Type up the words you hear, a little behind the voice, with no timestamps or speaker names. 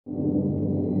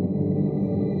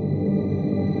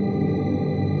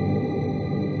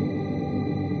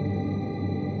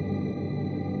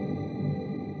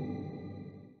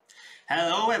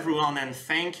everyone, and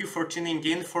thank you for tuning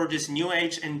in for this New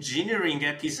Age Engineering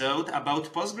episode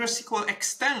about PostgreSQL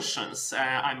extensions.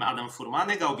 I'm Adam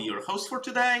Furmanek, I'll be your host for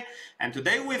today. And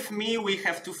today with me we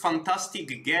have two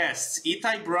fantastic guests,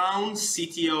 Itay Braun,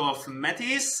 CTO of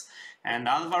Metis, and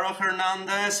Alvaro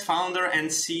Hernandez, founder and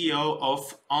CEO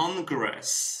of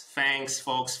OnGres. Thanks,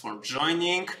 folks, for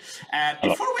joining.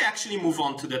 Before we actually move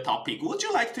on to the topic, would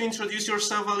you like to introduce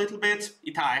yourself a little bit?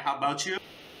 Itay, how about you?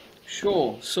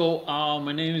 Sure. So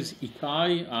my name is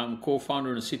Itay. I'm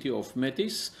co-founder and CTO of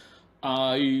Metis.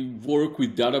 I work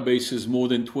with databases more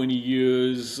than 20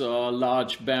 years,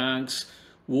 large banks,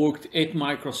 worked at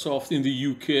Microsoft in the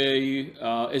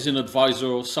UK as an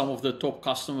advisor of some of the top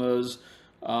customers,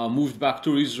 moved back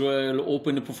to Israel,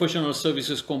 opened a professional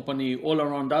services company all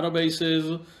around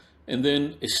databases, and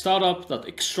then a startup that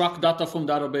extract data from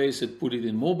database and put it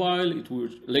in mobile. It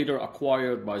was later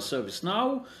acquired by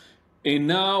ServiceNow. And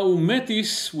now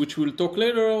Metis, which we'll talk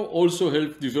later, also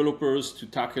help developers to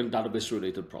tackle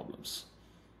database-related problems.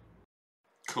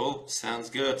 Cool,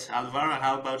 sounds good. Alvaro,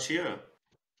 how about you?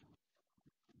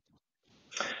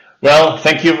 Well,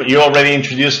 thank you. You already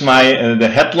introduced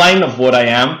the headline of what I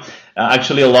am.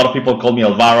 Actually, a lot of people call me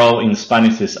Alvaro. In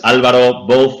Spanish, it's Alvaro.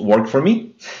 Both work for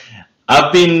me.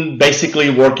 I've been basically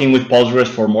working with Postgres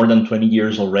for more than 20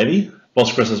 years already.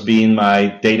 Postgres has been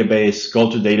my database,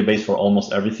 go-to database for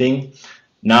almost everything.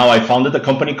 Now I founded a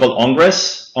company called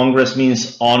OnGres. OnGres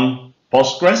means on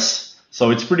Postgres.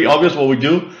 So it's pretty obvious what we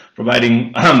do,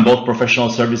 providing both professional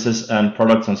services and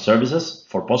products and services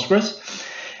for Postgres.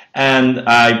 And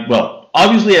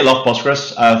obviously I love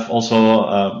Postgres. I've also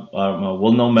a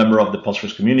well-known member of the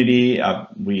Postgres community. I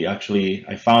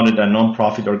founded a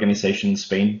non-profit organization in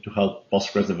Spain to help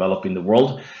Postgres develop in the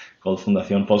world called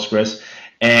Fundación Postgres.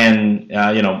 And,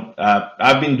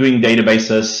 I've been doing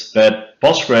databases, but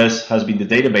Postgres has been the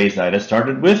database that I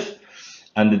started with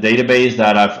and the database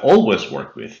that I've always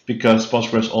worked with because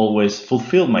Postgres always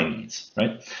fulfilled my needs,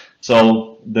 right?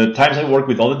 So the times I work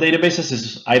with other databases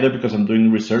is either because I'm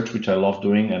doing research, which I love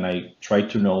doing, and I try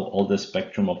to know all the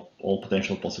spectrum of all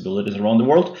potential possibilities around the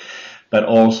world, but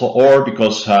also, or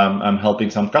because I'm helping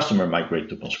some customer migrate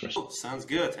to Postgres. Oh, sounds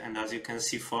good. And as you can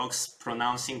see, folks,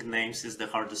 pronouncing names is the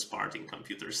hardest part in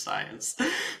computer science.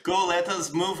 Cool, let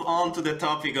us move on to the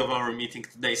topic of our meeting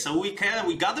today. So we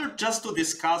gathered just to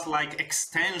discuss like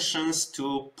extensions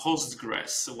to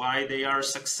Postgres, why they are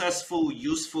successful,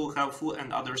 useful, helpful,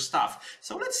 and other stuff.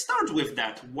 So let's start with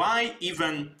that. Why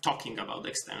even talking about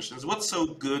extensions? What's so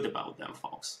good about them,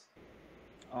 folks?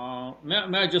 May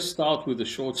I just start with a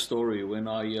short story? When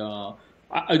I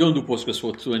don't do Postgres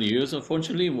for 20 years,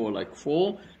 unfortunately, more like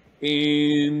 4.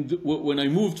 And when I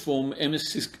moved from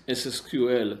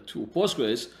SQL to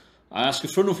Postgres, I asked a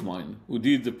friend of mine who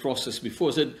did the process before,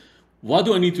 I said, what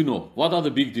do I need to know? What are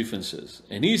the big differences?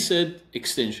 And he said,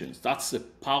 extensions. That's the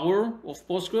power of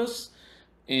Postgres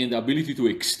and the ability to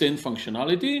extend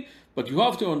functionality. But you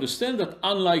have to understand that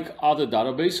unlike other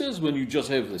databases, when you just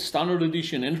have the standard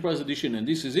edition, enterprise edition, and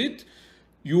this is it,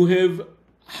 you have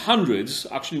hundreds,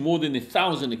 actually more than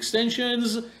 1,000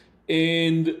 extensions.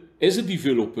 And as a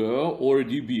developer or a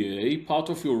DBA, part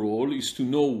of your role is to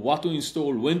know what to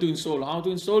install, when to install, how to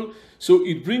install. So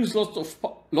it brings lots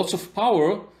of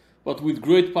power, but with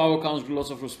great power comes lots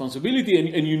of responsibility,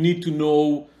 and you need to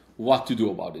know what to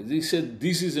do about it. They said,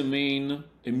 this is a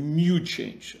huge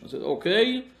change. I said,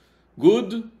 okay.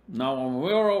 Good. Now I'm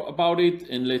aware about it,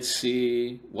 and let's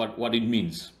see what it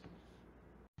means.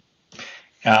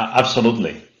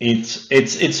 Absolutely.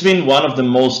 It's been one of the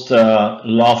most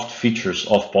loved features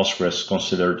of Postgres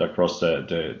considered across all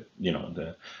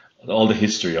the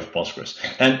history of Postgres.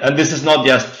 And this is not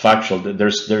just factual.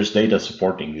 There's data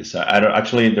supporting this.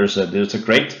 There's a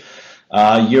great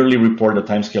yearly report that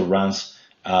Timescale runs.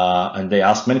 And they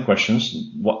ask many questions.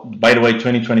 By the way,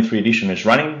 2023 edition is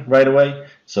running right away,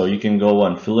 so you can go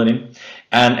and fill it in.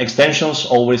 And extensions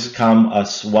always come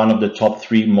as one of the top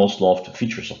 3 most loved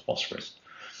features of Postgres.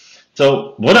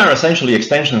 So what are essentially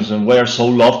extensions and why are so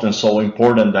loved and so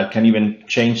important that can even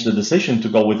change the decision to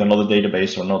go with another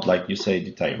database or not, like you say,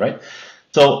 Itay, right?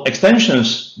 So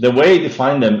extensions, the way you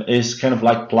define them is kind of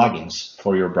like plugins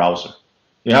for your browser.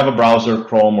 You have a browser,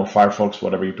 Chrome or Firefox,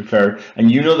 whatever you prefer, and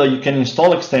you know that you can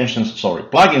install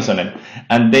plugins on it,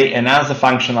 and they enhance the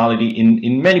functionality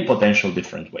in many potential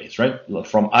different ways, right?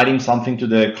 From adding something to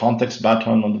the context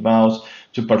button on the mouse,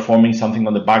 to performing something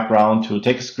on the background, to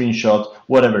take a screenshot,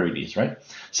 whatever it is, right?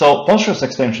 So Postgres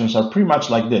extensions are pretty much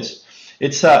like this.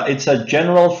 It's a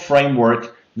general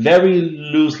framework, very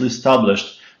loosely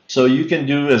established, so you can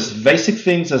do as basic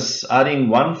things as adding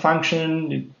one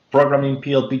function, programming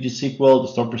PL/PG SQL,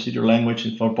 the stored procedure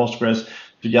language for Postgres,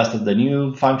 to just add the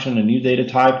new function, a new data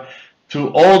type, to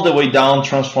all the way down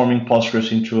transforming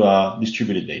Postgres into a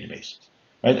distributed database,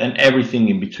 right? And everything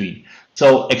in between.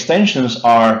 So extensions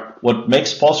are what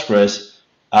makes Postgres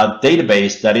a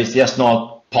database that is just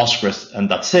not Postgres and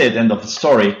that's it, end of the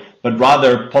story, but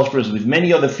rather Postgres with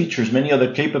many other features, many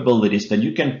other capabilities that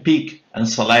you can pick and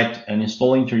select and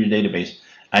install into your database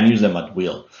and use them at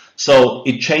will. So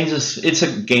it changes, it's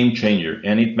a game changer,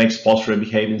 and it makes Postgres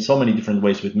behave in so many different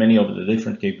ways with many of the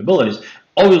different capabilities.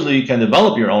 Obviously, you can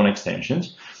develop your own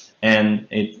extensions, and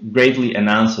it greatly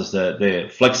enhances the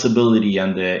flexibility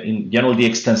and in general the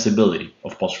extensibility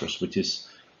of Postgres, which is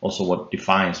also what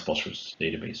defines Postgres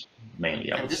database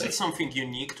mainly, I would say. And this is something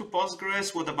unique to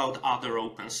Postgres. What about other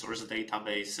open source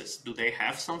databases? Do they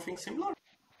have something similar?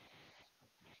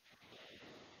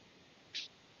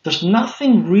 There's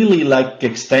nothing really like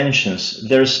extensions.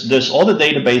 There's other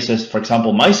databases. For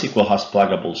example, MySQL has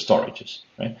pluggable storages,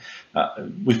 right?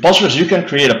 With Postgres, you can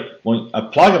create a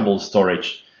pluggable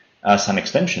storage as an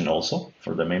extension also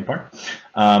for the main part.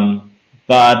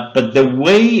 But the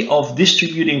way of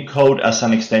distributing code as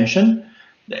an extension,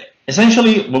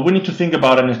 essentially what we need to think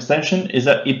about an extension is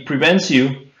that it prevents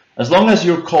you, as long as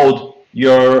your code,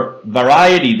 your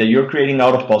variety that you're creating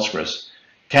out of Postgres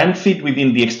can fit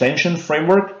within the extension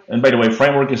framework. And by the way,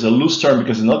 framework is a loose term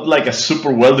because it's not like a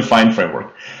super well-defined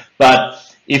framework. But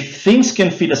if things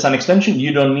can fit as an extension,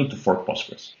 you don't need to fork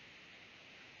Postgres.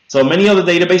 So many other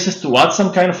databases, to add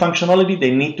some kind of functionality,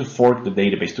 they need to fork the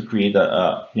database to create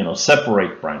a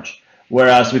separate branch.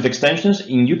 Whereas with extensions,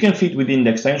 you can fit within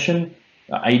the extension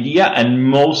idea, and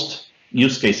most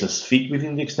use cases fit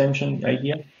within the extension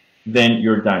idea, then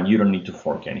you're done. You don't need to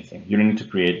fork anything. You don't need to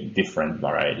create different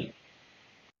variety.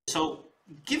 So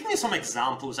give me some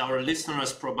examples. Our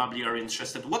listeners probably are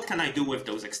interested. What can I do with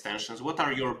those extensions? What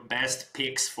are your best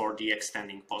picks for the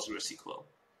extending PostgreSQL?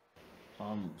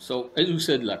 So as you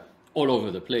said, like all over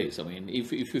the place. I mean,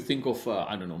 if you think of,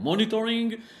 I don't know,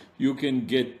 monitoring, you can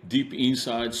get deep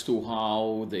insights to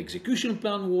how the execution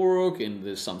plan works, and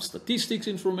there's some statistics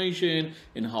information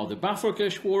and how the buffer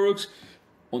cache works.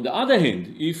 On the other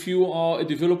hand, if you are a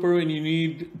developer and you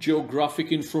need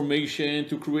geographic information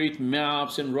to create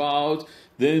maps and routes,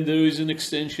 then there is an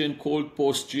extension called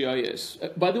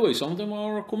PostGIS. By the way, some of them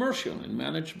are commercial and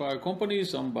managed by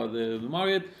companies, some by the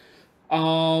Marriott.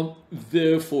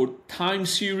 They're for time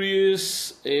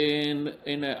series, and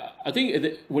I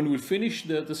think when we finish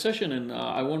the session, and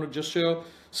I want to just share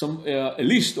a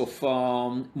list of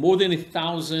more than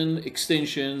 1,000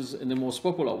 extensions and the most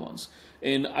popular ones.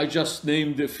 And I just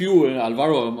named a few, and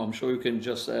Alvaro, I'm sure you can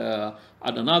just add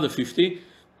another 50.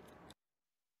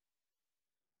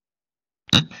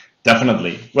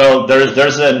 Definitely. Well,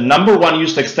 there's a number one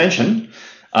used extension,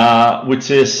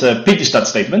 which is pgstat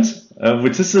statements,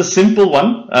 which is a simple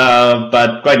one,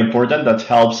 but quite important, that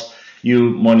helps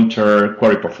you monitor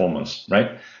query performance,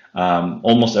 right?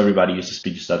 Almost everybody uses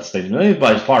pgstat statements.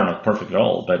 By far not perfect at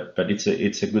all, but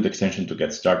it's a good extension to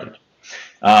get started.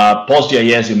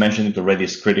 PostGIS, you mentioned it already,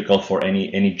 is critical for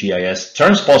any GIS.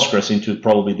 Turns Postgres into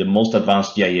probably the most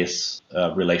advanced GIS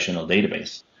relational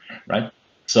database, right?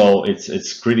 So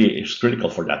it's critical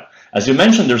for that. As you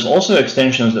mentioned, there's also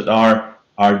extensions that are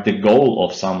the goal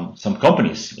of some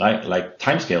companies, like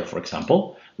Timescale, for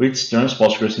example, which turns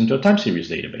Postgres into a time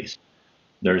series database.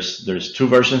 There's two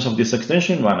versions of this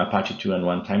extension, one Apache 2 and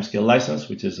one Timescale license,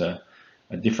 which is a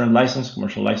different license,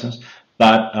 commercial license,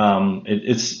 but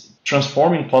it's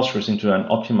transforming Postgres into an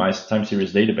optimized time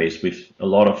series database with a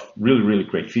lot of really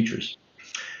great features.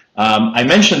 I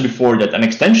mentioned before that an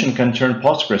extension can turn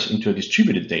Postgres into a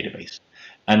distributed database.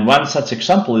 And one such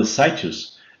example is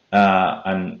Citus,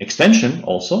 an extension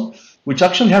also, which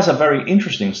actually has a very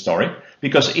interesting story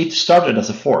because it started as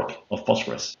a fork of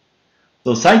Postgres.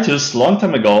 So Citus, long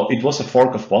time ago, it was a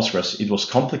fork of Postgres. It was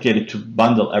complicated to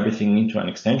bundle everything into an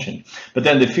extension. But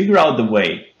then they figured out the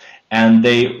way, and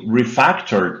they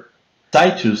refactored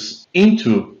Citus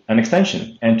into an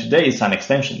extension, and today it's an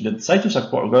extension. The Citus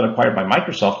got acquired by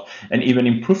Microsoft and even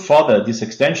improved further this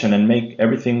extension and make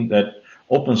everything that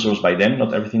open source by them,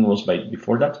 not everything was by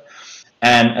before that,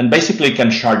 and basically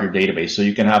can shard your database. So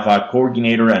you can have a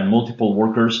coordinator and multiple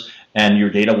workers, and your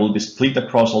data will be split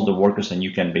across all the workers, and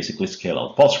you can basically scale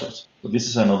out Postgres. So this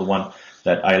is another one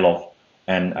that I love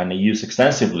and I use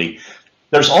extensively.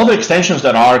 There's other extensions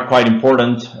that are quite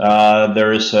important.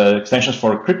 There's extensions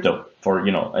for crypto, for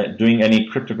doing any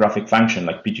cryptographic function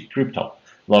like pgcrypto. A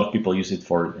lot of people use it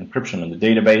for encryption in the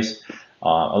database.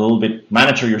 A little bit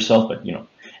manager yourself, but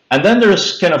And then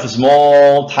there's kind of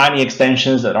small, tiny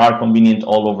extensions that are convenient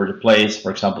all over the place.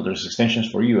 For example, there's extensions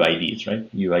for UIDs,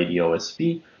 right? UID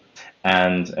OSP.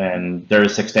 and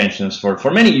there's extensions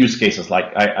for many use cases. Like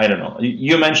I don't know,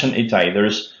 you mentioned Itay.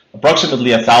 There's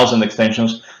approximately 1,000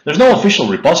 extensions. There's no official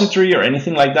repository or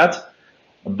anything like that,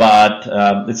 but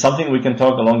it's something we can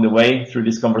talk along the way through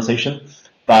this conversation.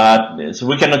 But so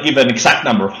we cannot give an exact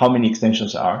number of how many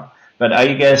extensions are. But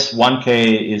I guess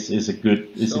 1K is a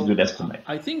good estimate.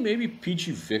 I think maybe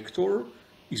PG Vector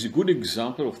is a good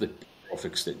example of the power of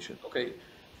extension. Okay,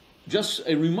 just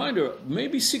a reminder.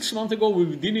 Maybe 6 months ago we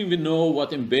didn't even know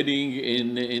what embedding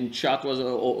in chat was,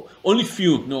 or only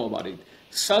few know about it.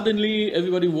 Suddenly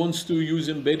everybody wants to use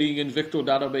embedding in vector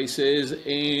databases,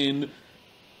 and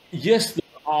yes, there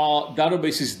are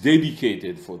databases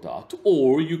dedicated for that,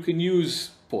 or you can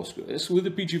use Postgres with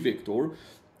the PG Vector.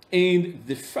 And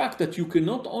the fact that you can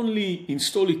not only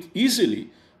install it easily,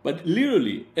 but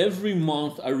literally every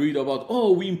month I read about,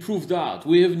 oh, we improved that,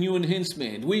 we have new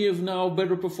enhancement, we have now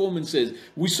better performances,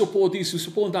 we support this, we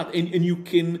support that, and you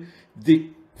can, the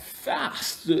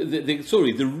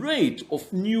rate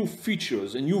of new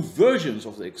features and new versions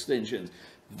of the extensions,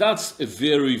 that's a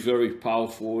very, very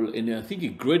powerful, and I think a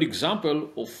great example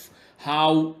of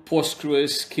how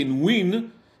Postgres can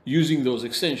win using those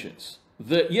extensions.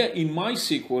 In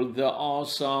MySQL, there are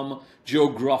some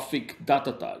geographic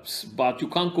data types, but you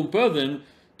can't compare them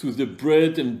to the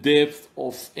breadth and depth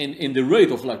of and the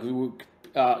rate of like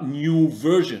new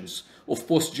versions of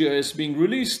PostGIS being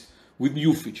released with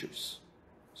new features.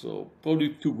 So probably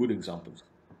two good examples.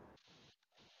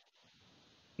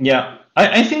 Yeah,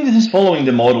 I think this is following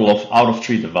the model of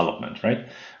out-of-tree development, right?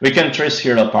 We can trace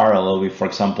here a parallel with, for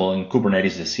example, in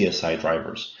Kubernetes, the CSI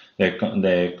drivers,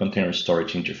 the container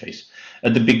storage interface.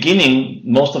 At the beginning,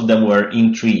 most of them were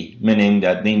in tree, meaning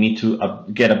that they need to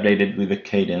get updated with the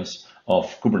cadence of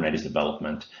Kubernetes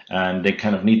development, and they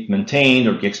kind of need maintained,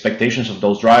 or the expectations of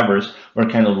those drivers were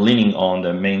kind of leaning on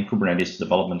the main Kubernetes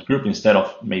development group instead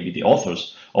of maybe the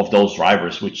authors of those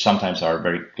drivers, which sometimes are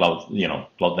very cloud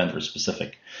vendor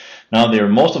specific. Now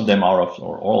most of them or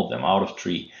all of them out of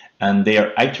tree, and they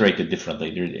are iterated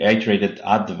differently. They're iterated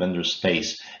at the vendor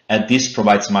space, and this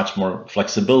provides much more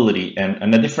flexibility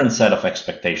and a different set of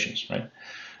expectations, right?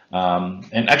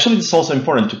 And actually, it's also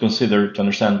important to consider, to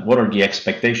understand what are the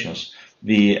expectations.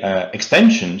 The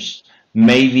extensions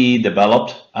may be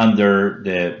developed under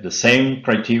the same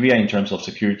criteria in terms of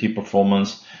security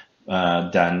performance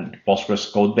than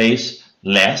Postgres code base,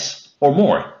 less or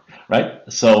more, right?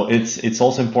 So it's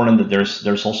also important that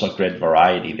there's also a great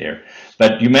variety there.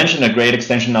 But you mentioned a great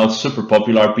extension. Now it's super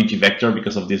popular, PG Vector,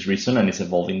 because of this reason, and it's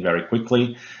evolving very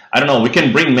quickly. I don't know, we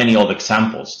can bring many other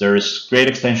examples. There's great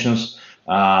extensions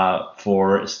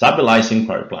for stabilizing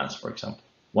query plans, for example.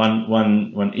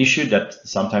 One issue that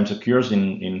sometimes occurs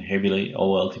in heavily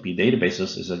OLTP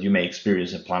databases is that you may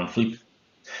experience a plan flip.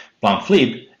 Plan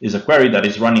flip is a query that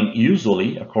is running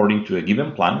usually according to a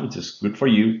given plan, which is good for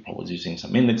you, always using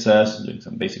some indexes, doing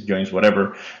some basic joins,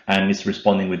 whatever, and it's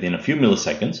responding within a few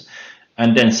milliseconds.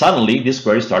 And then suddenly this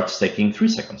query starts taking 3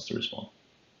 seconds to respond.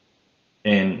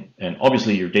 And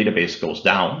obviously your database goes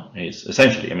down. It's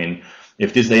essentially, I mean,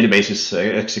 if this database is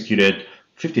executed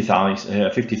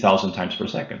 50,000 times per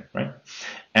second, right?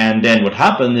 And then what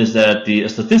happened is that the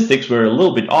statistics were a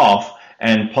little bit off,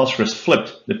 and Postgres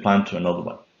flipped the plan to another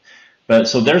one. But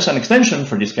so there's an extension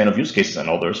for this kind of use cases and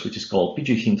others, which is called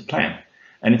PG hint plan.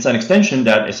 And it's an extension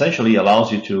that essentially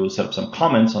allows you to set up some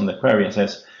comments on the query and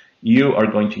says, you are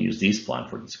going to use this plan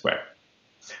for this query,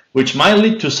 which might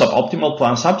lead to suboptimal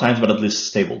plans sometimes, but at least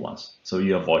stable ones. So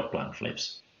you avoid plan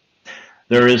flips.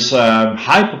 There is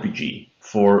HypoPG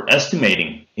for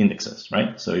estimating indexes,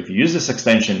 right? So if you use this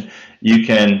extension, you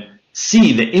can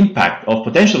see the impact of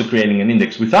potentially creating an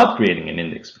index without creating an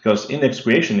index, because index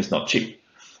creation is not cheap.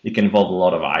 It can involve a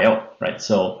lot of I/O, right?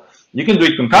 So you can do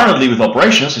it concurrently with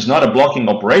operations. It's not a blocking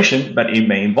operation, but it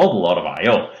may involve a lot of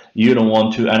I/O. You don't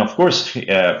want to, and of course,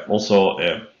 also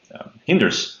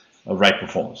hinders write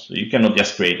performance. So you cannot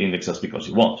just create indexes because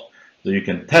you want. So you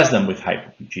can test them with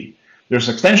HypoPG. There's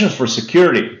extensions for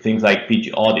security, things like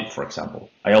PG Audit, for example.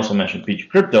 I also mentioned PG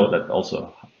Crypto that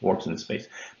also works in this space.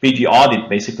 PG Audit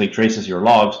basically traces your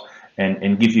logs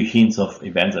and gives you hints of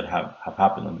events that have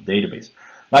happened on the database.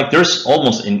 Like there's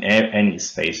almost in any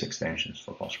space extensions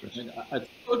for Postgres. And I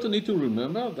think you also need to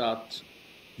remember that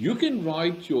you can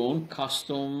write your own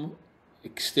custom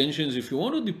extensions if you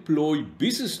want to deploy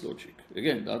business logic.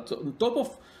 Again, that's on top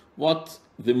of what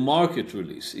the market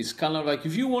release is. Kind of like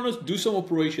if you want to do some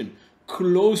operation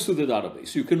close to the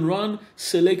database, you can run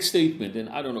select statement, and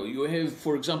I don't know, you have,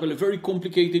 for example, a very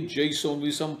complicated JSON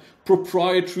with some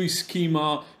proprietary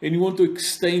schema, and you want to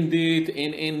extend it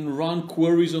and run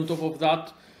queries on top of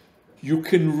that. you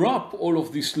can wrap all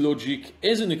of this logic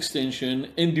as an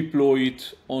extension and deploy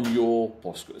it on your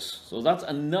Postgres. So that's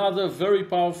another very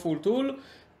powerful tool.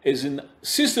 As a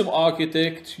system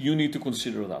architect, you need to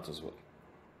consider that as well.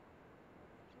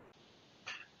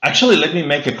 Actually, let me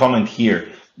make a comment here.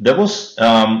 There was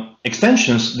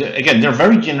extensions, again, they're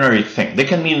very generic things. They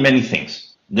can mean many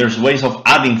things. There's ways of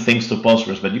adding things to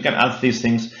Postgres, but you can add these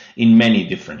things in many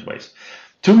different ways.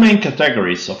 Two main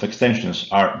categories of extensions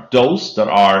are those that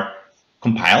are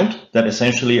compiled, that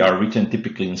essentially are written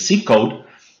typically in C code,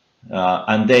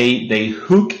 and they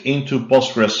hook into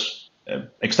Postgres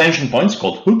extension points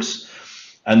called hooks,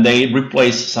 and they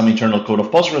replace some internal code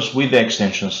of Postgres with the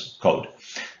extensions code.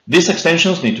 These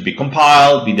extensions need to be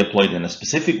compiled, be deployed in a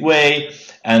specific way,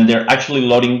 and they're actually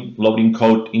loading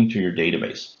code into your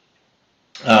database.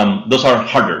 Those are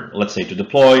harder, let's say, to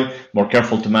deploy, more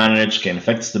careful to manage, can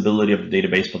affect stability of the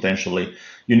database potentially.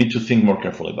 You need to think more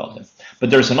carefully about them. But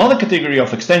there's another category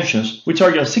of extensions, which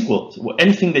are your SQL,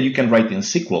 anything that you can write in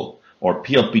SQL or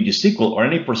PLPG SQL or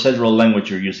any procedural language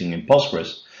you're using in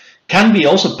Postgres can be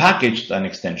also packaged an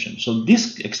extension. So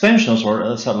these extensions, or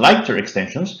as a lighter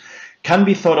extensions, can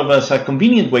be thought of as a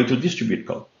convenient way to distribute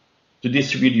code, to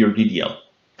distribute your DDL.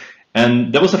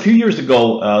 And there was a few years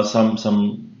ago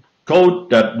some code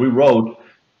that we wrote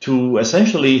to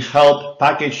essentially help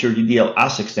package your DDL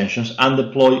as extensions and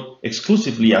deploy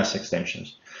exclusively as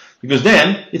extensions. Because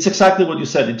then it's exactly what you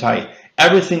said, Itay.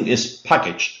 Everything is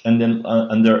packaged and then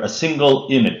under a single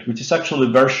unit, which is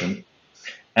actually version.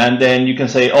 And then you can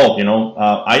say,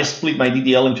 oh, I split my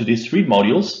DDL into these 3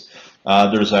 modules.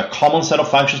 There's a common set of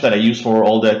functions that I use for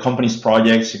all the company's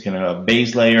projects. You can have a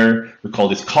base layer, we call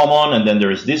this common, and then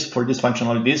there is this for this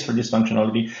functionality, this for this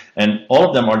functionality, and all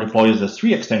of them are deployed as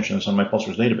 3 extensions on my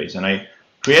Postgres database. And I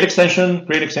create extension A,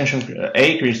 create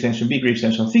extension B, create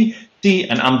extension C,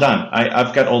 and I'm done.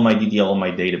 I've got all my DDL on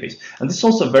my database. And this is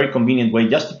also a very convenient way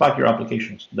just to pack your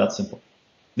applications. That's simple.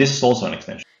 This is also an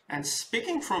extension. And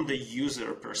speaking from the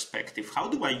user perspective, how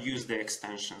do I use the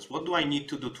extensions? What do I need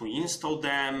to do to install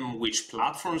them? Which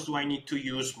platforms do I need to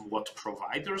use? What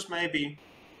providers maybe?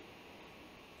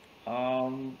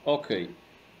 Okay,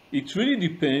 it really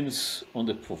depends on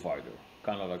the provider.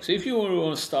 Kind of like, so if you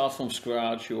want to start from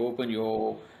scratch, you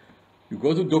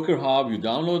go to Docker Hub, you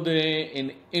download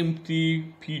an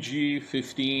empty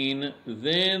PG15,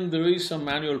 then there is some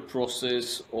manual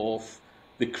process of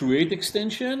the create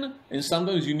extension, and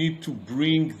sometimes you need to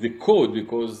bring the code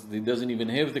because it doesn't even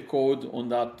have the code on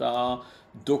that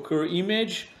Docker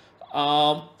image.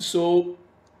 So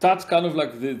that's kind of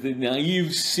like the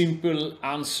naive, simple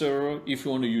answer if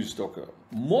you want to use Docker.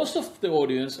 Most of the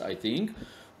audience, I think,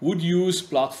 would use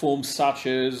platforms such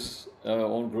as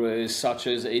OnGres, such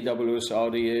as AWS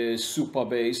RDS,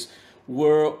 Supabase,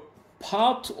 where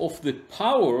part of the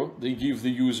power they give the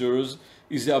users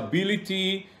is the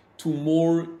ability to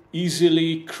more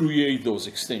easily create those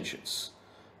extensions.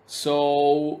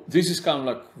 So this is kind of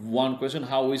like one question,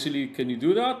 how easily can you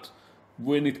do that?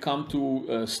 When it comes to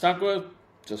StackGraph,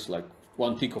 just like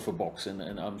one tick of a box, and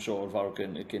I'm sure Alvaro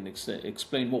can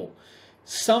explain more.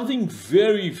 Something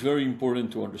very, very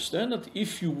important to understand, that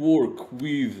if you work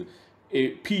with a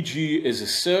PG as a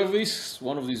service,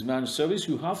 one of these managed services,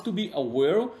 you have to be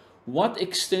aware what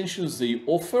extensions they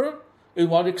offer and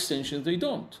what extensions they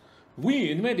don't.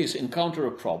 We in Metis encounter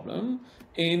a problem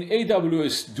and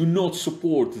AWS do not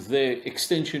support the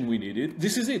extension we needed.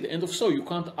 This is it, end of story. You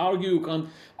can't argue, you can't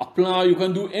apply, you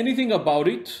can't do anything about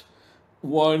it.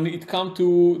 When it comes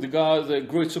to the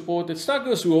great support at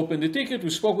StackGraph, we opened the ticket, we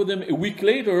spoke with them. A week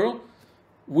later,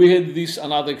 we had this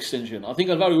another extension. I think,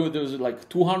 Alvaro, there was like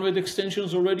 200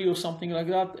 extensions already or something like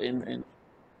that. And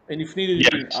if needed, yes,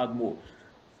 you can add more.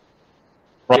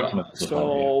 Yeah.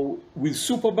 So with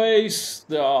Supabase,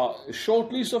 there are a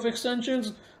short list of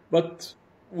extensions, but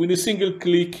with a single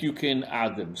click, you can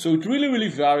add them. So it really, really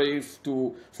varies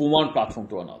from one platform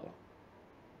to another.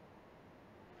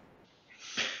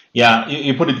 Yeah,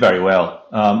 you put it very well.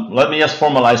 Let me just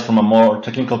formalize from a more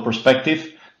technical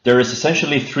perspective. There is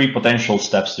essentially 3 potential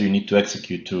steps that you need to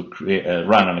execute to create,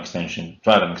 run an extension,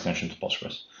 drive an extension to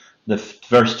Postgres. The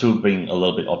first 2 being a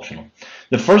little bit optional.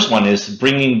 The first one is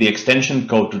bringing the extension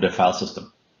code to the file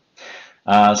system.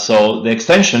 So the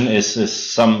extension is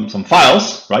some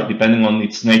files, right? Depending on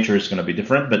its nature, it's going to be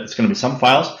different, but it's going to be some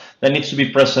files that needs to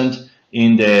be present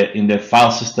in the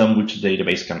file system which the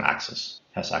database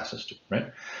has access to,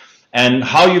 right? And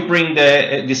how you bring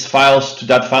these files to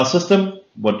that file system,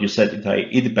 what you said,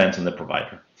 it depends on the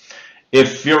provider.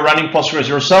 If you're running Postgres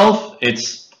yourself,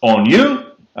 it's on you.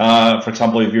 For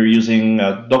example, if you're using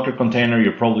a Docker container,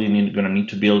 you're probably going to need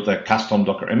to build a custom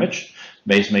Docker image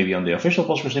based maybe on the official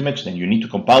Postgres image. Then you need to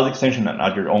compile the extension and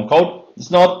add your own code. It's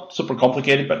not super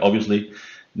complicated, but obviously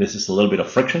this is a little bit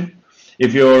of friction.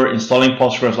 If you're installing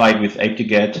Postgres like with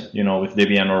apt-get, with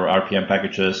Debian or RPM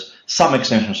packages, some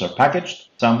extensions are packaged,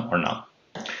 some are not.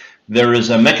 There is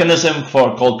a mechanism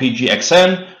called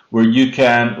PGXN where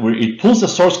it pulls the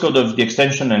source code of the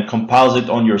extension and compiles it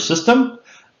on your system,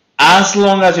 as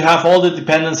long as you have all the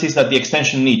dependencies that the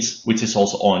extension needs, which is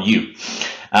also on you.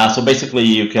 So basically,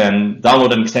 you can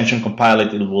download an extension, compile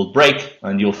it, it will break,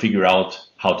 and you'll figure out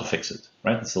how to fix it,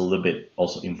 right? It's a little bit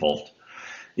also involved.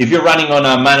 If you're running on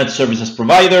a managed services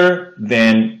provider,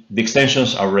 then the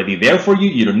extensions are already there for you.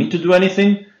 You don't need to do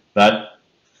anything, but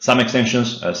some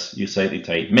extensions, as you said,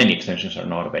 Itay, many extensions are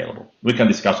not available. We can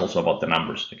discuss also about the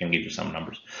numbers. I can give you some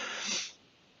numbers.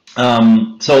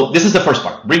 So this is the first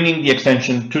part, bringing the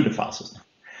extension to the file system.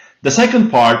 The second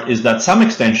part is that some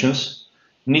extensions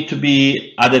need to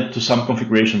be added to some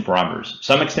configuration parameters.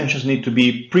 Some extensions need to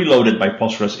be preloaded by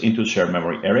Postgres into shared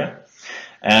memory area.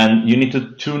 And you need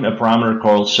to tune a parameter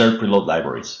called shared preload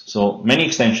libraries. So many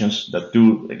extensions that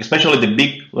do, especially the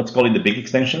big, let's call it the big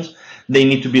extensions, they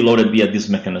need to be loaded via this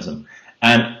mechanism.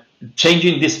 And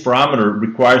changing this parameter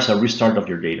requires a restart of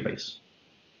your database.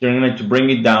 You're going to need to bring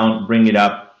it down, bring it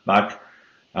up, back.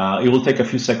 It will take a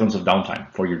few seconds of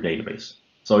downtime for your database.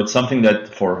 So it's something that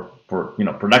for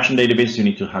production database, you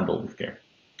need to handle with care.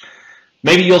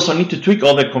 Maybe you also need to tweak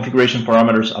all the configuration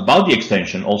parameters about the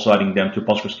extension, also adding them to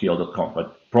PostgreSQL.com,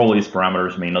 but probably these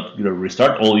parameters may not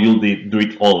restart, or you'll do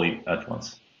it all at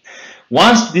once.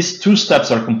 Once these two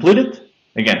steps are completed,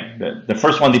 again, the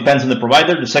first one depends on the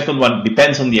provider, the second one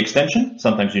depends on the extension.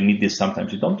 Sometimes you need this,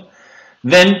 sometimes you don't.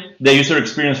 Then the user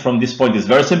experience from this point is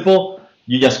very simple.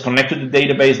 You just connect to the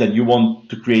database that you want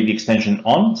to create the extension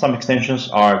on. Some extensions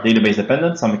are database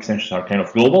dependent, some extensions are kind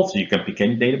of global, so you can pick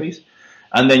any database.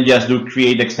 And then just do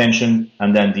create extension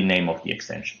and then the name of the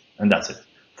extension. And that's it.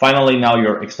 Finally, now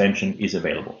your extension is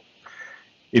available.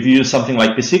 If you use something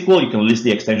like PSQL, you can list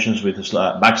the extensions with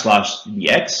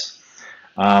 /dx.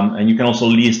 And you can also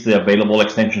list the available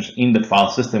extensions in the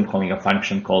file system, calling a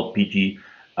function called pg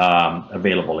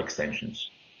available extensions.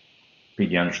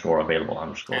 pg underscore available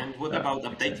underscore. And what about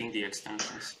updating the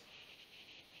extensions?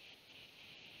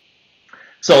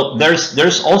 So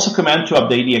there's also command to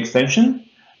update the extension.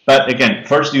 But again,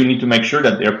 first you need to make sure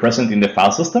that they're present in the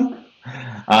file system.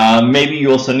 Maybe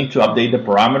you also need to update the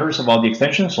parameters about the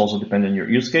extensions, also depending on your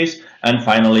use case. And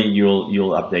finally,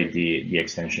 you'll update the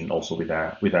extension also with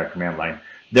our command line.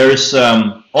 There's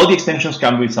all the extensions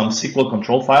come with some SQL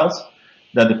control files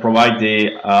that provide the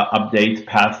update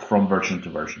path from version to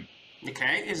version.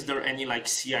 Okay, is there any like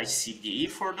CI/CD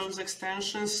for those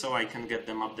extensions so I can get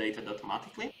them updated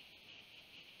automatically?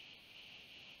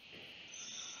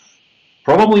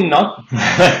 Probably not,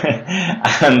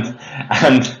 and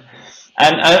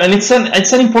it's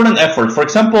an important effort. For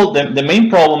example, the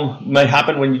main problem may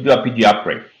happen when you do a PG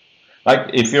upgrade. Like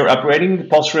if you're upgrading the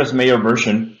Postgres major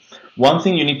version, one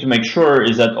thing you need to make sure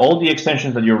is that all the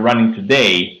extensions that you're running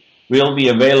today will be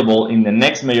available in the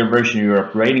next major version you're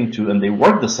upgrading to, and they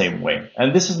work the same way.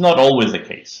 And this is not always the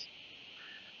case.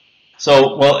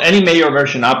 So, well, any major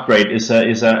version upgrade is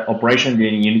an operation that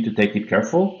you need to take it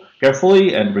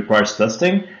carefully and requires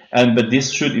testing, but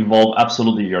this should involve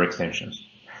absolutely your extensions.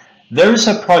 There is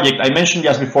a project, I mentioned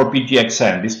just before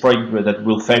PGXN, this project that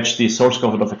will fetch the source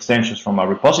code of extensions from a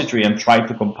repository and try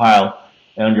to compile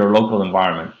on your local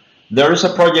environment. There is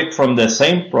a project from the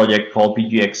same project called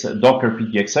Docker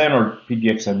PGXN or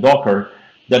PGXN Docker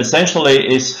that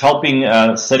essentially is helping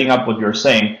setting up what you're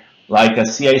saying, like a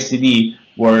CI/CD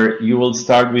where you will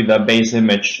start with a base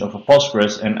image of a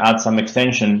Postgres and add some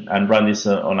extension and run this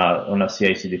on a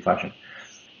CI/CD fashion.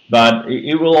 But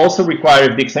it will also require,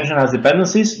 if the extension has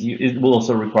dependencies, it will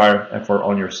also require effort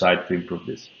on your side to improve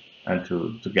this and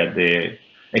to get the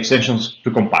extensions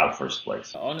to compile first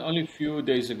place. Only a few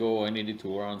days ago, I needed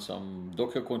to run some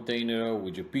Docker container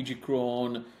with a PG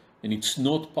cron, and it's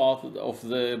not part of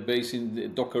the base in the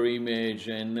Docker image.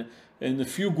 And a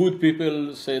few good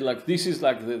people say like this is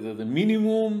like the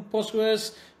minimum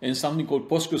Postgres and something called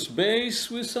Postgres base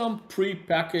with some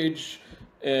pre-packaged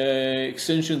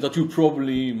extensions that you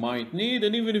probably might need,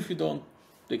 and even if you don't,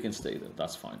 they can stay there,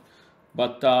 that's fine.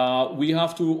 But we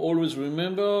have to always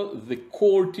remember the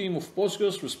core team of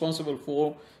Postgres responsible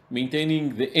for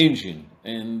maintaining the engine,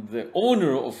 and the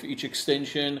owner of each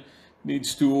extension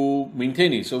needs to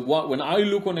maintain it. So when I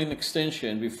look on an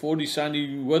extension before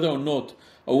deciding whether or not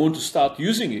I want to start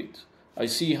using it, I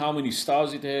see how many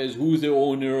stars it has, who's the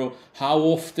owner, how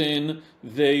often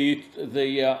they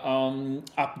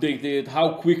update it,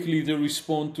 how quickly they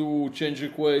respond to change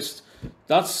requests.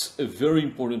 That's a very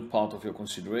important part of your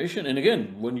consideration. And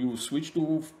again, when you switch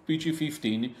to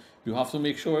PG15, you have to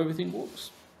make sure everything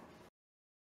works.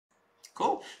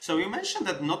 Cool. So you mentioned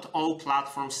that not all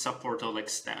platforms support all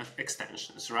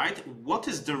extensions, right? What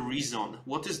is the reason?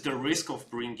 What is the risk of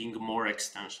bringing more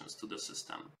extensions to the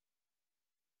system?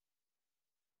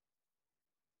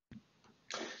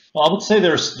 Well, I would say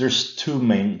there's two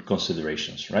main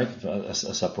considerations, right?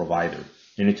 As a provider,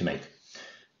 you need to make.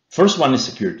 First one is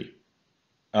security.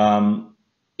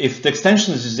 If the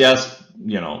extension is just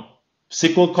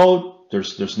SQL code,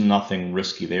 there's nothing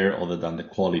risky there other than the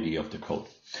quality of the code.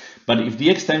 But if the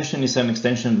extension is an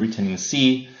extension written in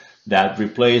C that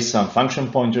replaces some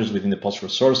function pointers within the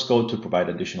Postgres source code to provide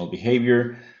additional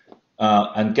behavior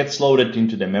and gets loaded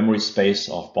into the memory space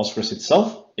of Postgres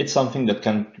itself, it's something that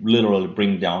can literally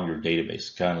bring down your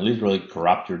database, can literally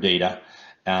corrupt your data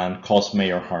and cause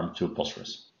major harm to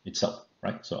Postgres itself,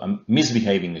 right? So a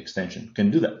misbehaving extension can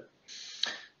do that.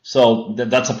 So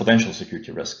that's a potential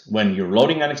security risk. When you're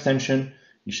loading an extension,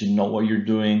 you should know what you're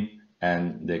doing,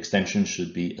 and the extension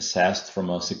should be assessed from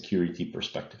a security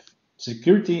perspective.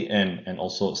 Security and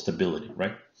also stability,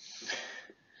 right?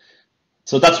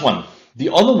 So that's one. The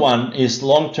other one is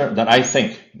long-term that I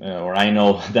think, or I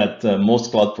know that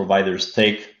most cloud providers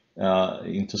take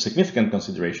into significant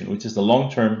consideration, which is the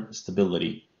long-term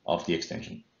stability of the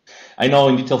extension. I know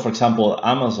in detail, for example,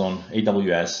 Amazon,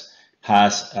 AWS,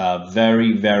 has a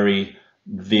very, very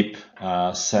deep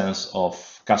sense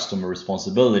of customer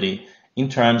responsibility in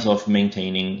terms of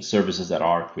maintaining services that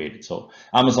are created. So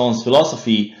Amazon's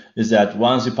philosophy is that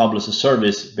once you publish a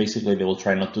service, basically they will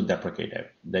try not to deprecate it,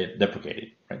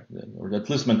 right? Or at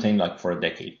least maintain like for a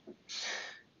decade.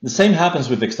 The same happens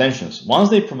with extensions. Once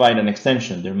they provide an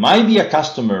extension, there might be a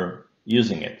customer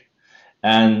using it.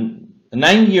 And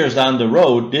 9 years down the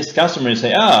road, this customer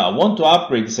say, I want to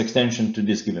upgrade this extension to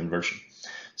this given version.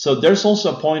 So there's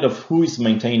also a point of who is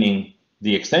maintaining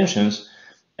the extensions.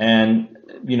 And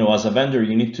as a vendor,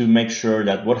 you need to make sure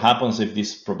that what happens if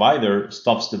this provider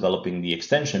stops developing the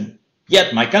extension,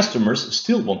 yet my customers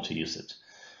still want to use it.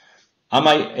 Am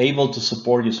I able to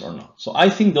support this or not? So I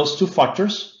think those two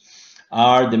factors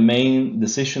are the main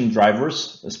decision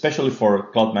drivers, especially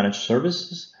for cloud managed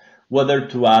services, whether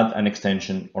to add an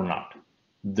extension or not.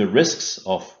 The risks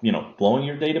of blowing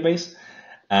your database.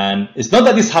 And it's not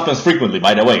that this happens frequently,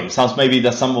 by the way. It sounds maybe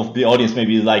that some of the audience may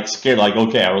be like scared, like,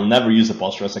 okay, I will never use a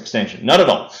Postgres extension. Not at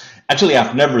all. Actually,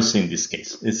 I've never seen this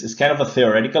case. It's kind of a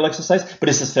theoretical exercise, but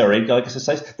it's a theoretical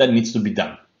exercise that needs to be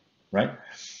done, right?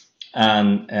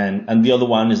 And the other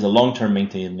one is the long-term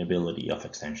maintainability of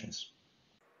extensions.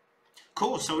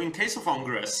 Cool. So in case of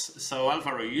OnGres, so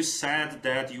Alvaro, you said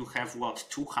that you have,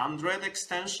 200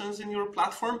 extensions in your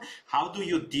platform. How do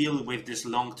you deal with this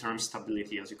long-term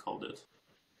stability, as you called it?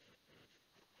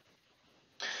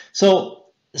 So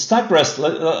StackRest,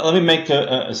 let me make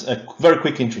a very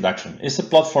quick introduction. It's a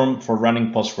platform for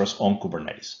running Postgres on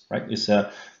Kubernetes, right?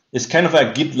 It's kind of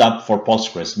a GitLab for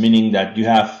Postgres, meaning that you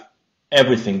have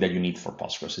everything that you need for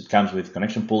Postgres. It comes with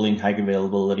connection pooling, high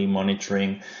availability,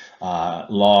 monitoring,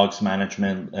 logs,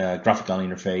 management, graphical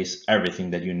interface,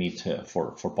 everything that you need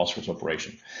for Postgres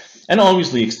operation. And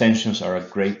obviously extensions are a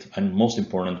great and most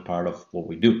important part of what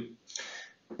we do.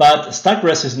 But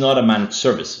StackRest is not a managed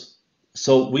service.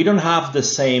 So we don't have the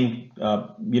same,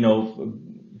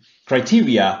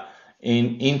 criteria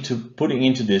into putting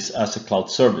into this as a cloud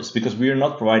service, because we are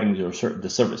not providing the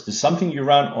service. This is something you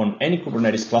run on any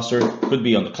Kubernetes cluster. Could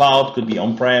be on the cloud, could be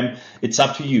on-prem. It's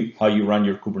up to you how you run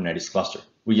your Kubernetes cluster.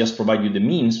 We just provide you the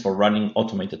means for running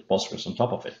automated Postgres on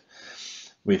top of it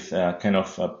with kind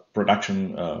of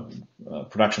production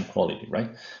quality,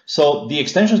 right? So the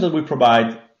extensions that we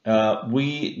provide,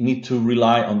 we need to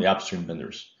rely on the upstream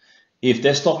vendors. If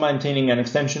they stop maintaining an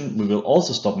extension, we will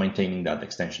also stop maintaining that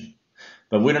extension.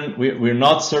 But we're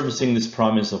not servicing this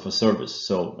promise of a service.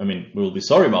 So, I mean, we will be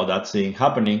sorry about that thing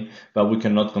happening, but we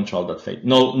cannot control that fate.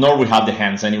 Nor we have the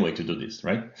hands anyway to do this,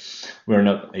 right? We're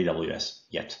not AWS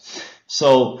yet.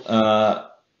 So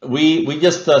we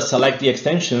just select the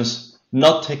extensions,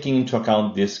 not taking into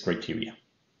account this criteria.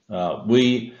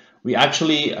 We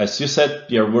actually, as you said,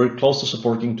 we are very close to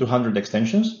supporting 200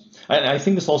 extensions. And I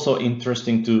think it's also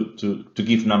interesting to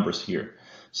give numbers here.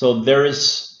 So there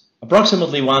is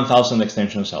approximately 1,000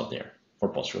 extensions out there for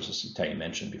Postgres, as Itay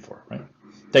mentioned before, right?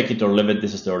 Take it or leave it,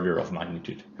 this is the order of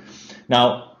magnitude.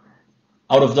 Now,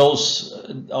 out of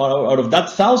that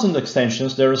 1,000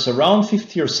 extensions, there is around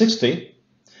 50 or 60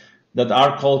 that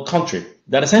are called country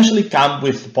that essentially come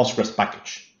with the Postgres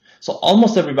package. So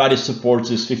almost everybody supports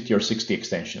these 50 or 60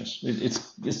 extensions.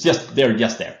 It's just, they're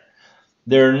just there.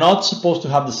 They're not supposed to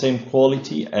have the same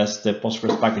quality as the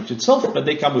Postgres package itself, but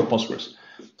they come with Postgres.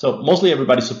 So mostly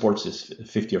everybody supports this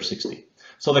 50 or 60.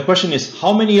 So the question is,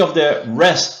 how many of the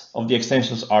rest of the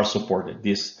extensions are supported?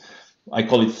 These, I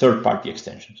call it third-party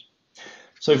extensions.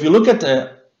 So if you look at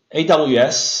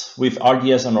AWS with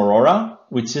RDS and Aurora,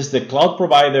 which is the cloud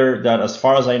provider that, as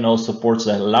far as I know, supports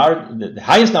the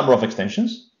highest number of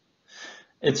extensions,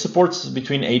 it supports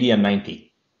between 80 and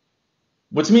 90,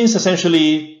 which means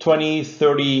essentially 20,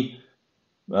 30,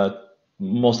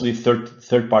 mostly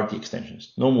third-party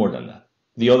extensions, no more than that.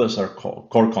 The others are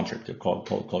core contributor, called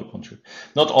contributor.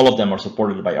 Not all of them are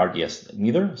supported by RDS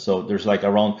neither, so there's like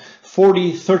around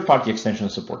 40 third-party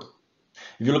extensions supported.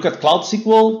 If you look at Cloud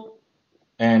SQL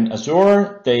and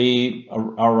Azure, they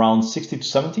are around 60 to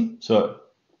 70, so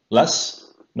less,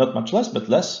 not much less, but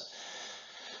less.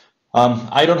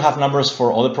 I don't have numbers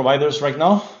for other providers right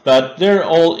now, but they're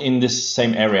all in this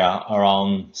same area,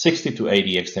 around 60 to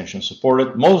 80 extensions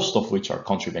supported, most of which are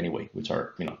contrib anyway, which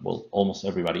are, well, almost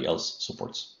everybody else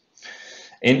supports.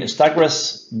 In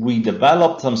StackGres, we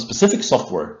developed some specific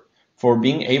software for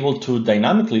being able to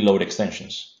dynamically load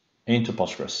extensions into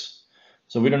Postgres.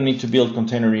 So we don't need to build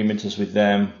container images with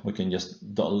them. We can just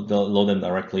load them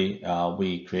directly.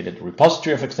 We created a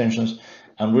repository of extensions,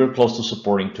 and we're close to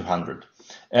supporting 200.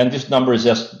 And this number is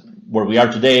just where we are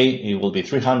today. It will be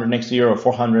 300 next year or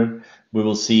 400. We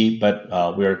will see,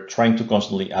 but we're trying to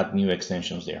constantly add new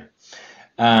extensions there.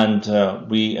 And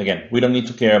we don't need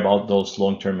to care about those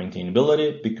long-term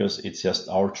maintainability because it's just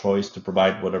our choice to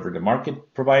provide whatever the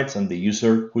market provides, and the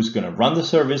user who's going to run the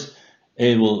service,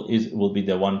 it will be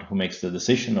the one who makes the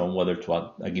decision on whether to add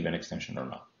a given extension or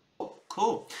not.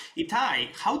 Cool.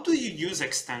 Itay, how do you use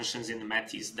extensions in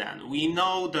Metis then? We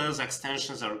know those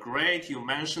extensions are great. You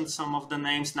mentioned some of the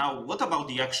names. Now, what about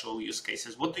the actual use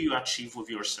cases? What do you achieve with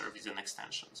your service and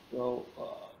extensions? Well,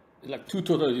 like two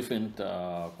totally different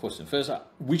questions. First,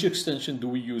 which extension do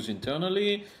we use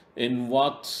internally, and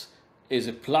what is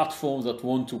a platform that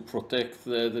want to protect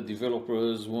the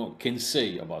developers can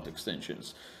say about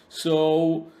extensions?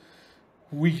 So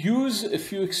we use a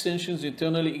few extensions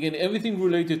internally. Again, everything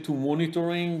related to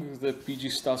monitoring the PG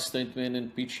start statement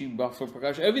and PG buffer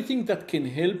package, everything that can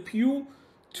help you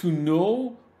to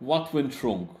know what went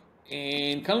wrong.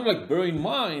 And kind of like bear in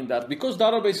mind that because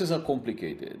databases are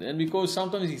complicated and because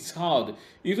sometimes it's hard,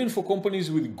 even for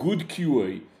companies with good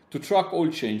QA, to track all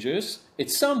changes, at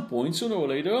some point, sooner or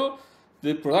later,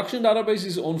 the production database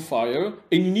is on fire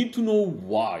and you need to know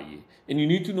why. And you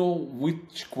need to know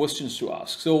which questions to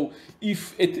ask. So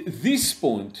if at this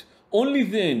point, only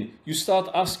then you start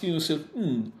asking yourself,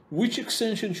 which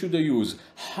extension should I use?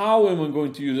 How am I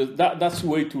going to use it? That's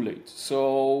way too late.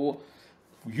 So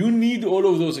you need all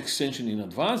of those extensions in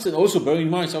advance. And also bear in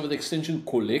mind, some of the extensions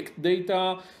collect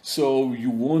data. So you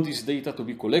want this data to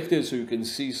be collected so you can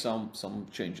see some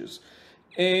changes.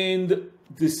 And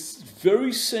this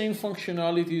very same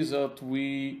functionalities that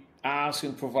we ask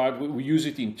and provide, we use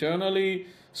it internally.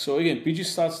 So again, PG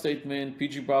start statement,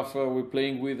 PG buffer, we're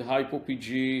playing with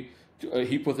hypo-PG,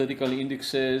 hypothetical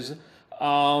indexes.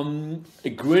 A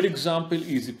great example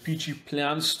is the PG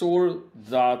plan store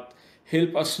that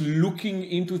help us looking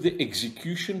into the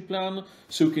execution plan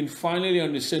so we can finally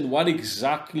understand what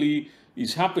exactly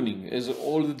is happening. As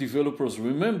all the developers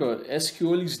remember,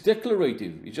 SQL is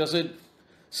declarative. It just said,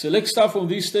 select stuff from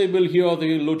this table, here are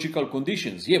the logical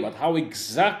conditions. Yeah, but how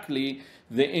exactly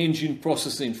the engine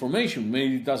processes the information?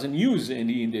 Maybe it doesn't use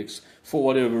any index for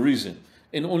whatever reason.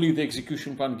 And only the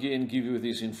execution plan can give you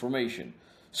this information.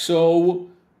 So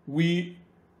we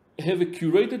have a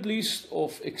curated list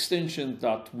of extensions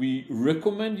that we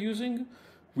recommend using.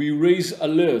 We raise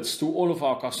alerts to all of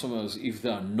our customers if they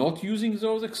are not using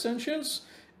those extensions.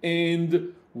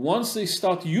 And once they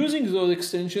start using those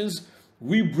extensions,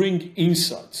 we bring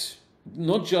insights,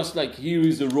 not just like here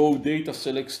is the raw data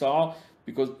select star,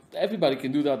 because everybody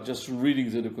can do that just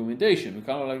reading the documentation. We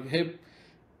kind of like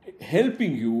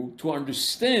helping you to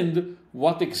understand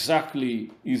what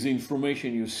exactly is the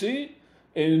information you see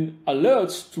and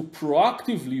alerts to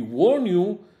proactively warn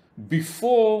you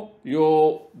before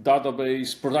your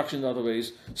database, production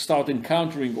database, start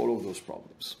encountering all of those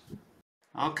problems.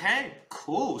 Okay,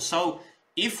 cool. So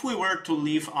if we were to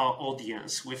leave our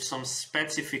audience with some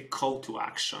specific call to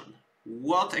action,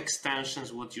 what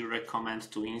extensions would you recommend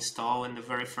to install in the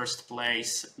very first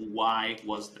place? Why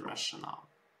was the rationale?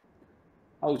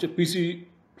 I would say PG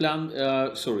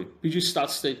start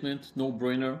statement, no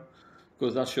brainer,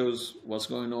 because that shows what's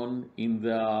going on in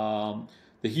the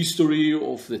history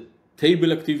of the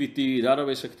table activity,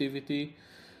 database activity.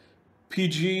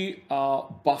 PG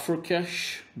buffer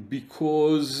cache,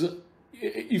 because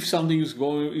if something is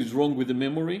wrong with the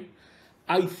memory.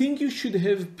 I think you should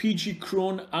have PG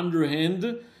cron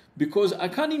underhand, because I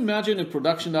can't imagine a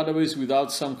production database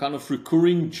without some kind of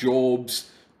recurring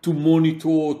jobs to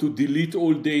monitor, to delete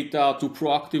all data, to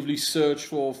proactively search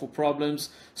for problems.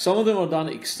 Some of them are done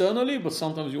externally, but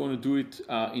sometimes you want to do it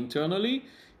internally.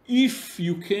 If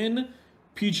you can,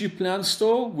 PG plan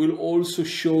store will also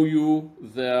show you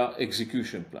their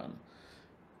execution plan.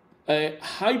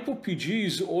 Hypo PG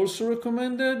is also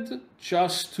recommended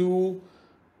just to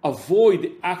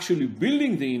avoid actually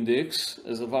building the index.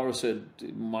 As Alvaro said,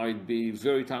 it might be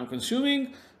very time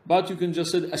consuming, but you can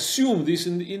just assume this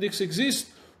index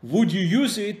exists. Would you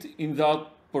use it in that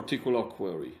particular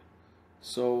query?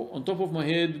 So on top of my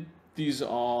head, these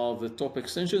are the top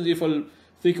extensions. If I'll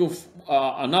think of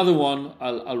another one,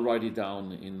 I'll write it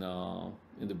down in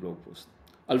the blog post.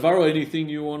 Alvaro, anything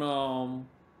you want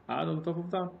to add on top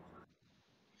of that?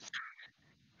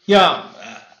 Yeah,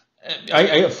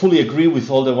 I fully agree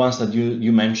with all the ones that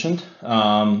you mentioned.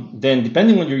 Then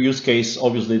depending on your use case,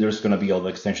 obviously there's going to be all the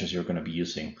extensions you're going to be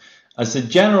using. As a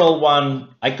general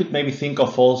one, I could maybe think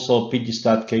of also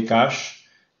pgstat kcache.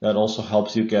 That also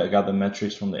helps you gather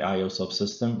metrics from the IO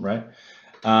subsystem, right?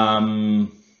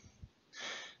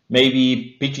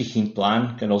 Maybe PG hint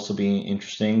plan can also be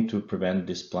interesting to prevent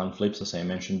these plan flips, as I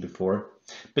mentioned before.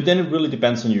 But then it really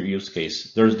depends on your use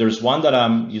case. There's one that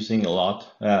I'm using a lot,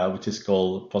 which is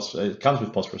called, it comes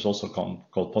with Postgres, also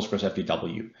called Postgres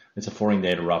FDW. It's a foreign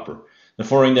data wrapper. The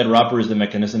foreign data wrapper is the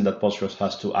mechanism that Postgres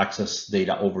has to access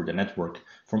data over the network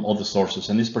from other sources.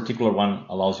 And this particular one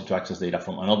allows you to access data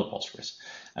from another Postgres.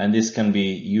 And this can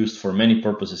be used for many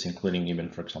purposes, including even,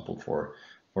 for example, for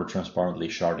transparently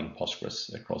sharding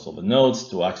Postgres across all the nodes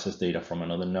to access data from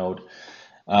another node.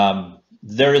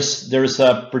 There is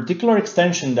a particular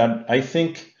extension that I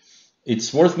think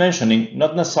it's worth mentioning,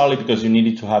 not necessarily because you need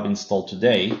it to have installed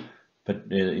today, but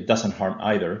it doesn't harm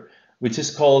either, which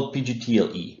is called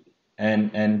PGTLE.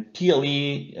 And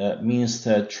TLE means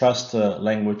the Trust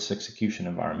Language Execution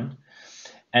Environment.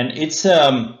 And it's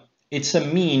a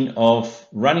mean of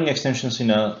running extensions in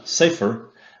a safer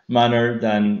manner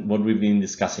than what we've been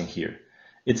discussing here.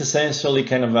 It's essentially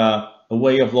kind of a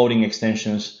way of loading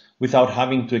extensions without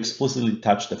having to explicitly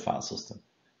touch the file system.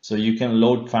 So you can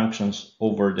load functions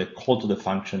over the call to the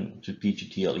function to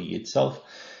PGTLE itself.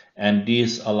 And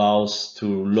this allows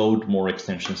to load more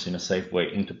extensions in a safe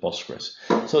way into Postgres.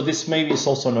 So this maybe is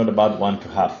also not a bad one to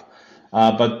have.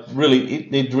 But really,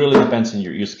 it really depends on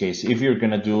your use case. If you're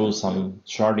going to do some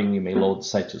sharding, you may load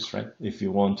Citus, right? If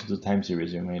you want to do time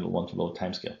series, you may want to load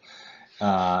timescale.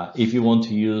 If you want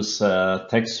to use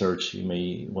text search, you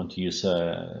may want to use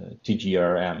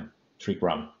TGRM,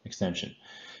 trigram extension.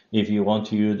 If you want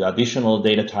to use additional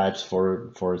data types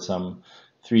for some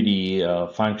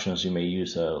 3D functions, you may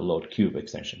use a load cube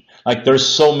extension. Like there's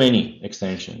so many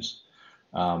extensions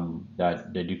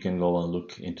that you can go and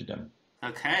look into them.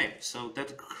 Okay, so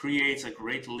that creates a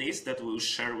great list that we'll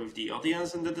share with the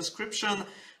audience in the description.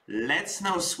 Let's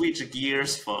now switch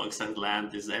gears, folks, and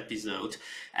land this episode.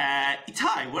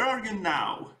 Itay, where are you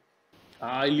now?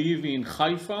 I live in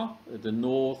Haifa, at the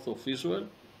north of Israel.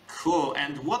 Cool,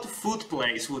 and what food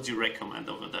place would you recommend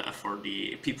over there for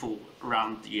the people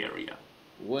around the area?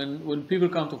 When people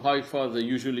come to Haifa, they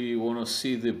usually want to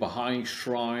see the Baha'i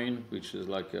shrine, which is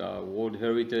like a World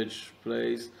Heritage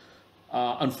place.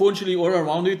 Unfortunately, all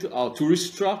around it are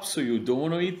tourist traps, so you don't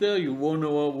want to eat there. You want to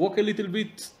walk a little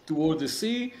bit toward the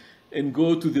sea and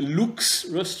go to the Lux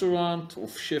restaurant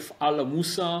of Chef Ala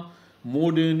Musa.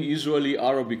 Modern Israeli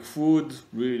Arabic food,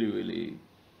 really, really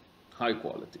high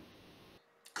quality.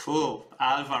 Cool.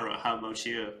 Alvaro, how about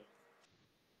you?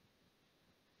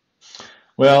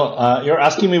 Well, you're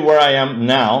asking me where I am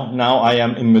now. Now I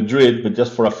am in Madrid, but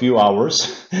just for a few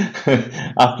hours.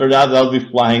 After that, I'll be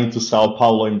flying to Sao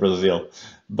Paulo in Brazil.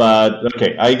 But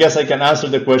okay, I guess I can answer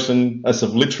the question as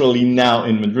of literally now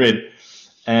in Madrid.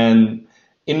 And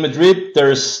in Madrid,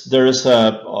 there's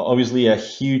obviously a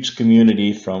huge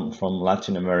community from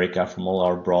Latin America, from all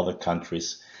our brother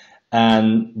countries.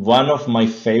 And one of my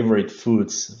favorite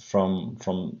foods from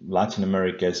Latin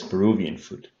America is Peruvian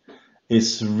food.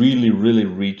 It's really, really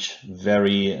rich,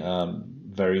 very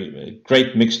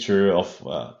great mixture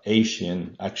of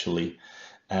Asian, actually,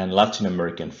 and Latin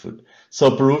American food.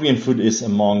 So Peruvian food is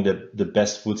among the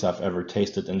best foods I've ever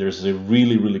tasted, and there's a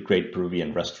really, really great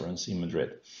Peruvian restaurants in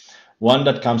Madrid. One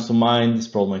that comes to mind is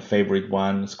probably my favorite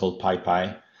one. It's called Pai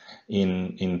Pai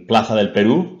in Plaza del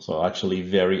Perú, so actually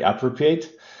very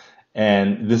appropriate.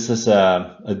 And this is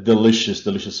a delicious,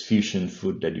 delicious fusion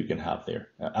food that you can have there.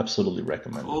 Absolutely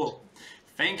recommend it. Cool.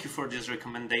 Thank you for these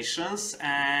recommendations,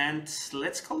 and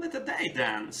let's call it a day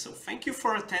then. So thank you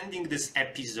for attending this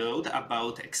episode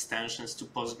about extensions to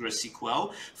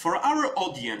PostgreSQL. For our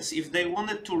audience, if they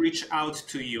wanted to reach out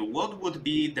to you, what would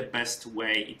be the best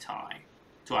way, Itay,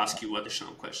 to ask you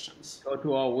additional questions? Go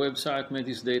to our website,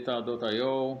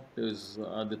 metisdata.io. There's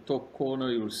at the top corner,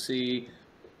 you'll see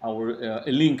a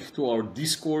link to our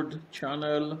Discord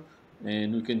channel,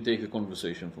 and we can take a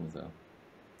conversation from there.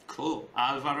 Cool.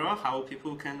 Alvaro, how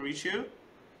people can reach you?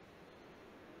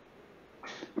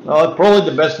 Probably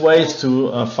the best way is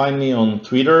to find me on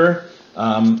Twitter.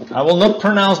 I will not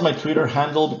pronounce my Twitter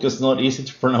handle because it's not easy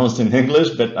to pronounce in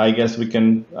English, but I guess we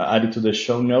can add it to the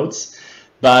show notes.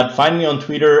 But find me on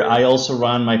Twitter. I also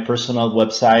run my personal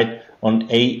website on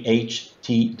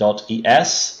aht.es,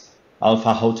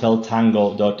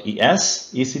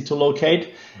 alphahoteltango.es, easy to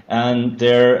locate. And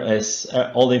there is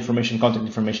all the information, contact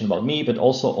information about me, but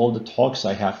also all the talks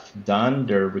I have done.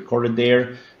 They're recorded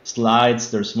there, slides.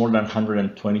 There's more than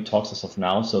 120 talks as of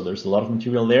now, so there's a lot of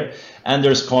material there. And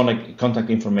there's contact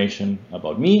information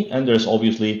about me, and there's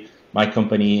obviously my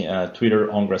company, Twitter,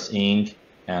 OnGres Inc.,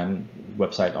 and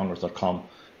website, ongres.com.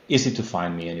 Easy to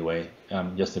find me anyway,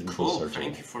 just a Google search.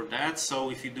 Thank you for that. So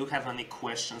if you do have any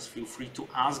questions, feel free to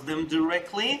ask them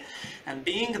directly. And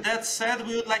being that said,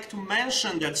 we would like to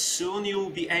mention that soon you will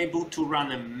be able to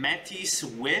run a Metis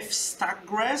with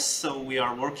StackGres. So we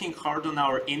are working hard on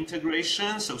our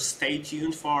integration, so stay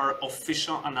tuned for our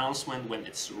official announcement when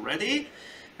it's ready.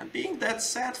 And being that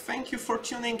said, thank you for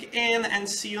tuning in, and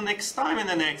see you next time in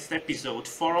the next episode.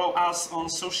 Follow us on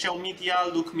social media,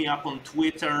 look me up on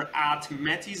Twitter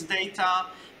 @MetisData,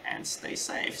 and stay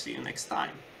safe. See you next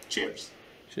time. Cheers.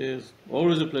 Cheers.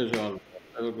 Always a pleasure.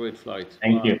 Have a great flight.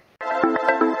 Thank you.